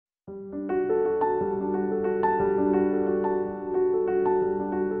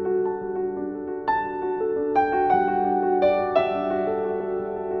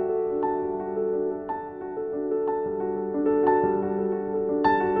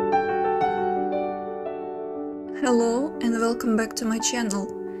Hello and welcome back to my channel.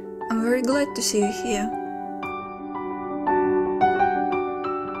 I'm very glad to see you here.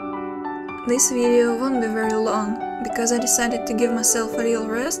 This video won't be very long, because I decided to give myself a real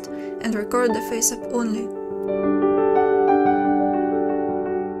rest and record the face up only.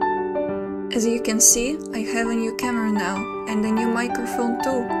 As you can see, I have a new camera now and a new microphone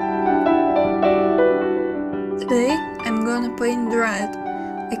too. Today I'm gonna paint Dryad.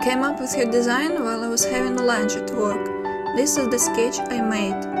 I came up with her design while I was having lunch at work. This is the sketch I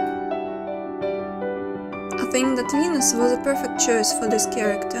made. I think that Venus was a perfect choice for this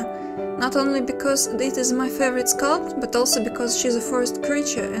character, not only because it is my favorite sculpt, but also because she's a forest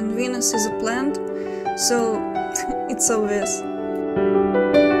creature and Venus is a plant, so it's obvious.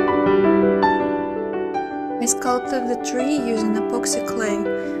 I sculpted the tree using epoxy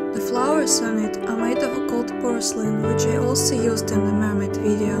clay. The flowers on it are made of a cold porcelain, which I also used in the mermaid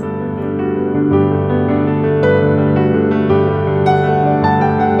video.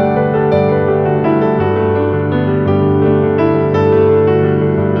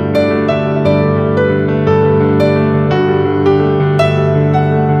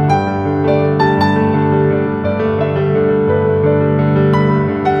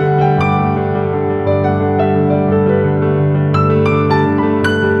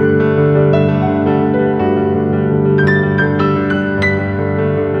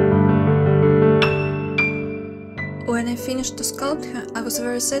 When I finished to sculpt her, I was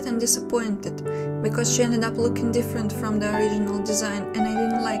very sad and disappointed, because she ended up looking different from the original design and I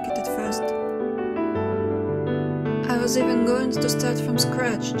didn't like it at first. I was even going to start from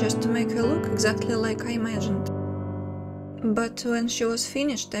scratch, just to make her look exactly like I imagined. But when she was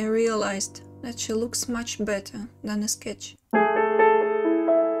finished, I realized that she looks much better than a sketch.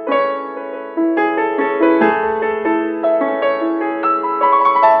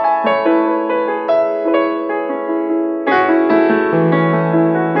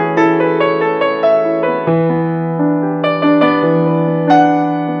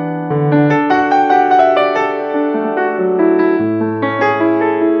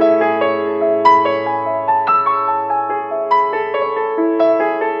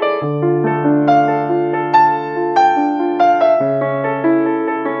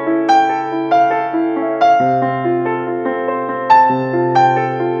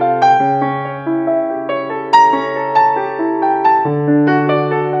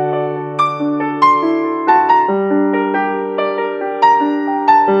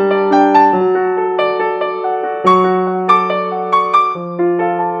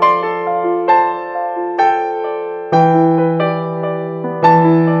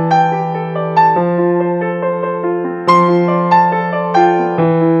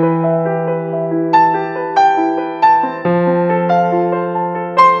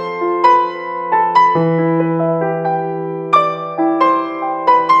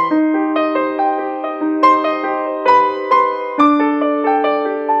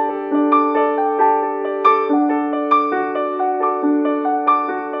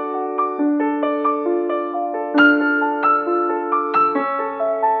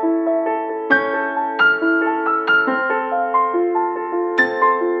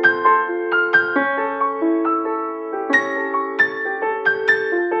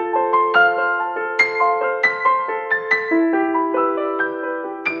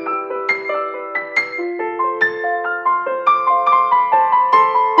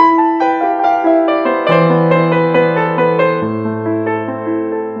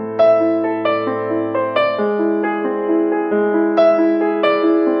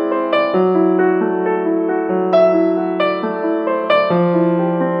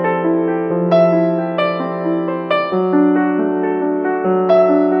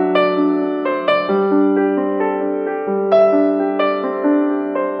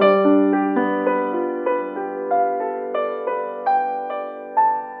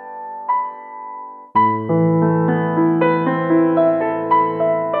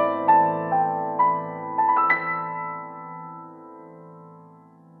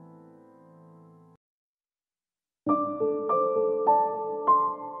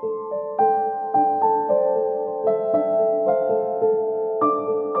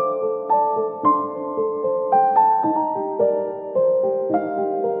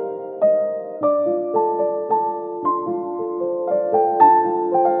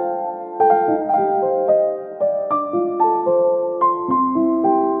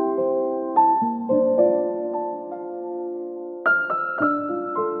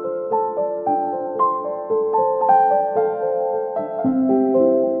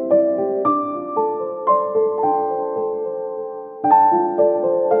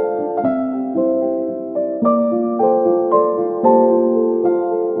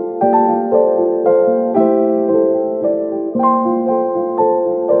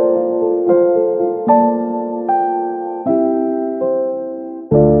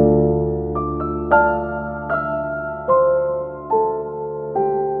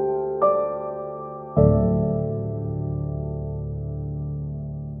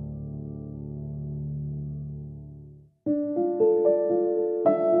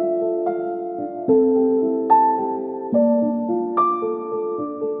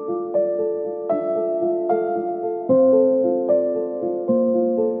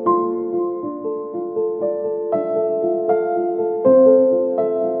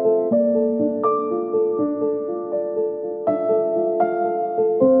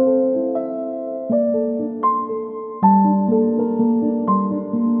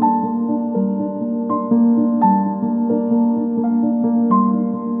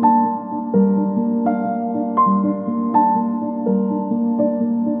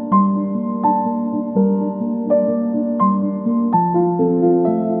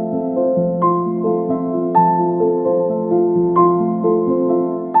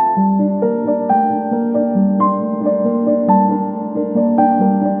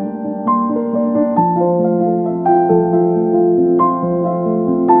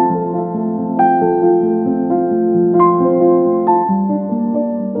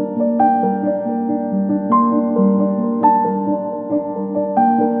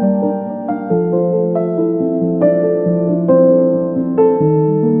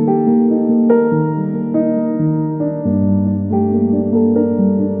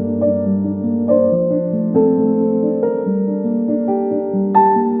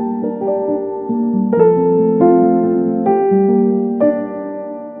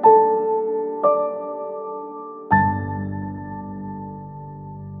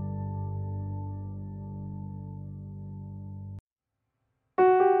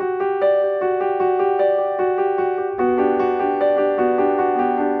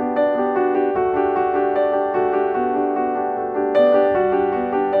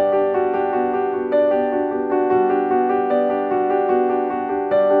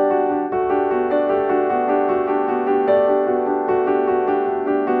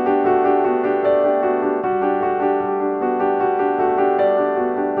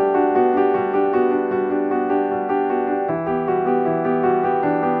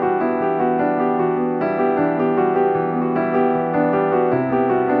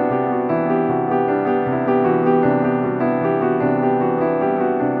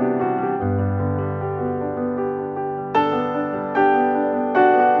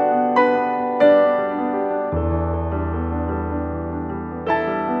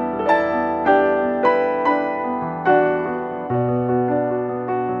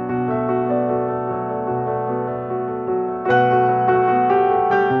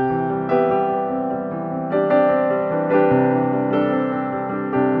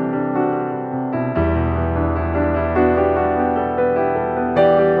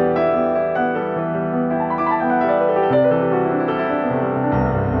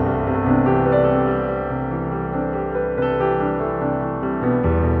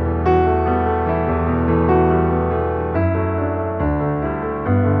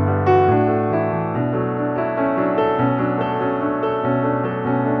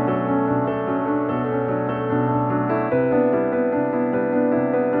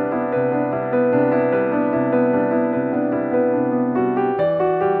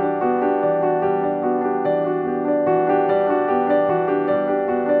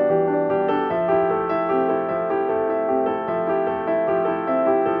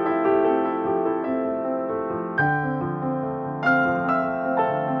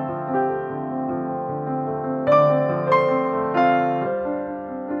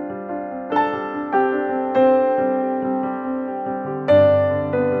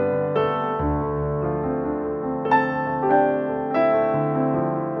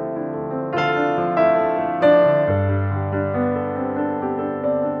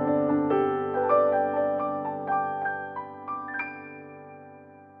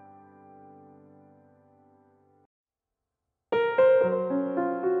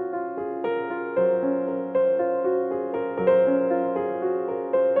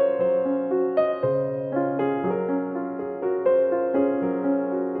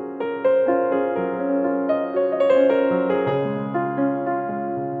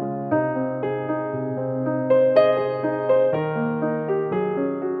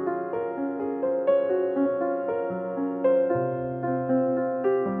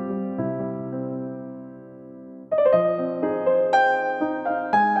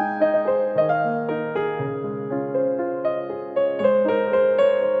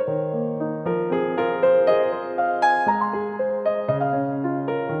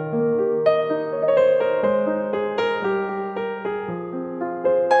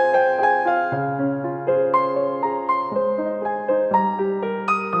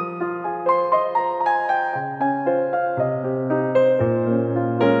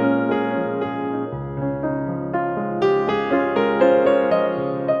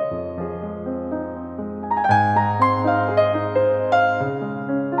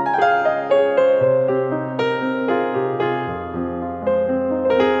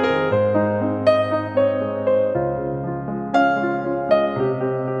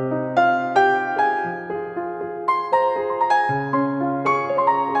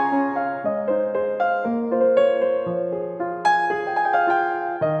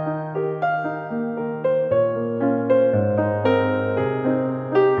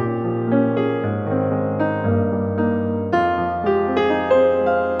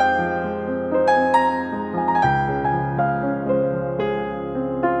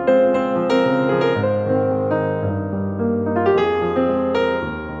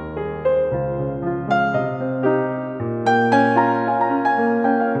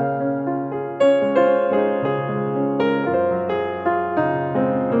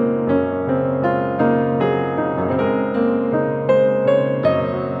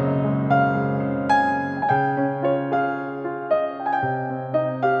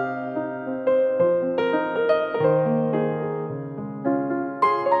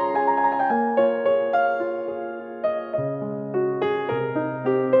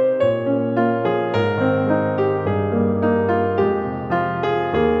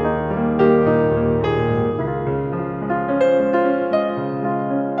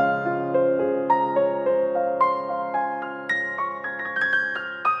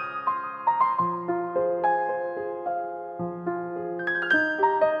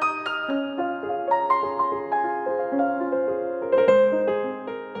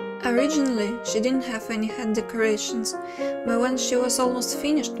 Originally, she didn't have any head decorations, but when she was almost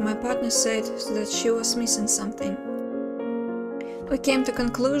finished, my partner said that she was missing something. We came to the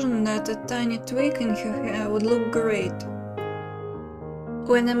conclusion that a tiny tweak in her hair would look great.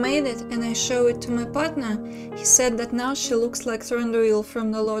 When I made it and I showed it to my partner, he said that now she looks like Thranduil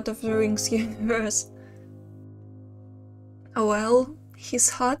from the Lord of the Rings universe. Well, he's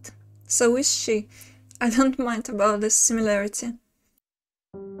hot, so is she. I don't mind about this similarity.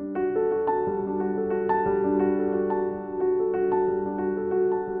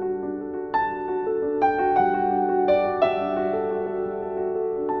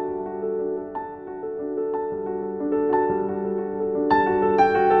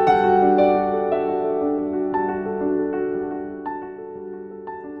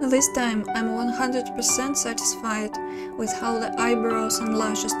 This time I'm 100% satisfied with how the eyebrows and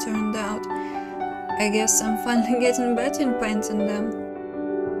lashes turned out. I guess I'm finally getting better in painting them.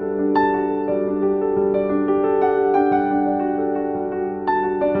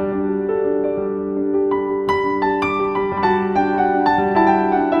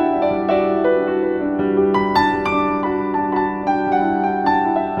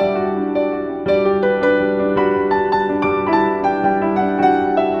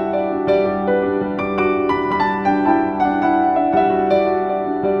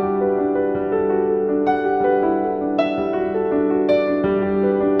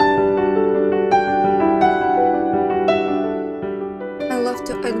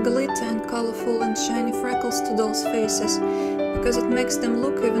 Add glitter and colorful and shiny freckles to dolls' faces, because it makes them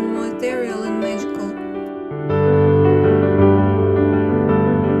look even more ethereal and magical.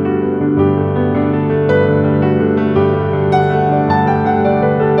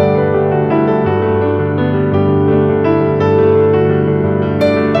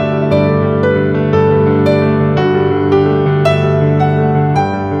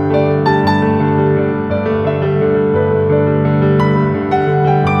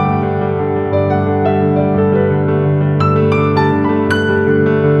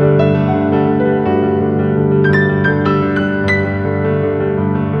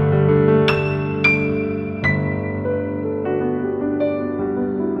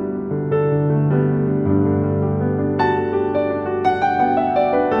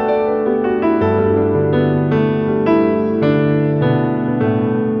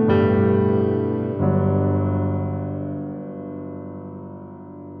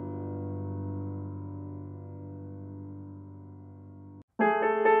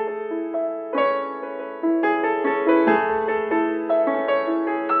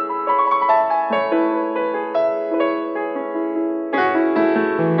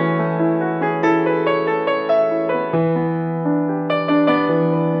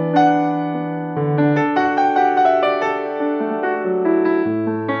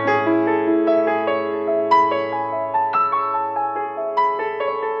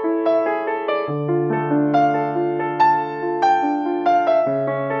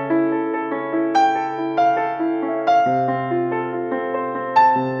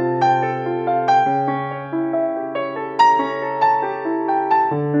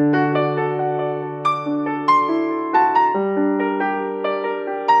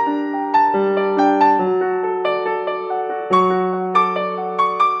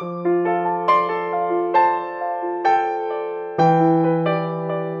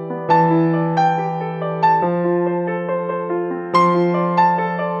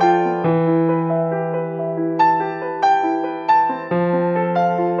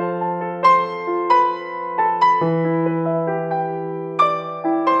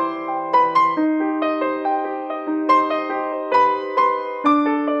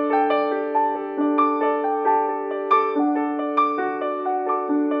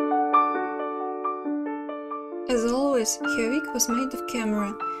 As always, her wig was made of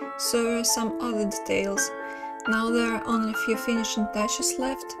camera, so there are some other details. Now there are only a few finishing touches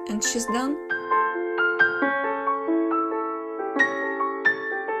left, and she's done.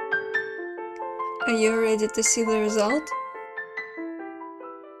 Are you ready to see the result?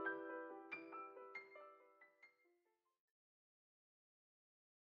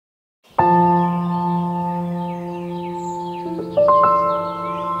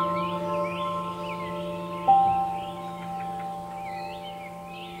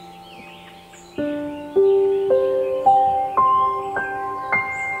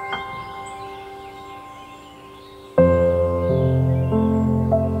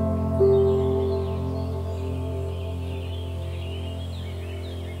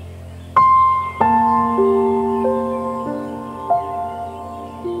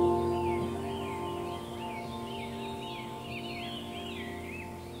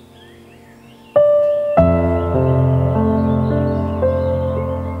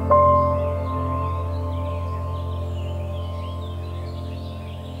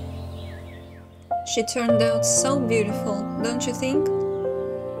 She turned out so beautiful, don't you think?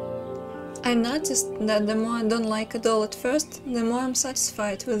 I noticed that the more I don't like a doll at first, the more I'm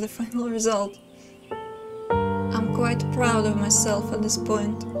satisfied with the final result. I'm quite proud of myself at this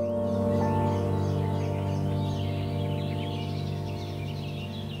point.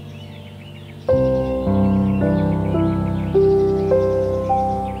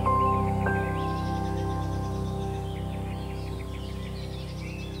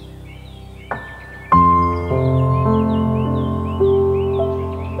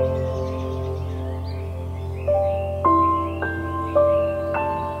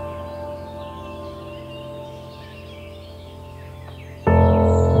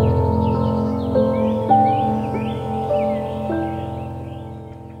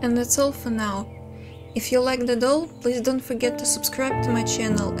 And that's all for now. If you like the doll, please don't forget to subscribe to my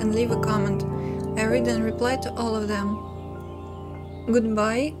channel and leave a comment. I read and reply to all of them.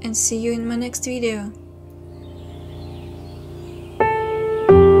 Goodbye and see you in my next video.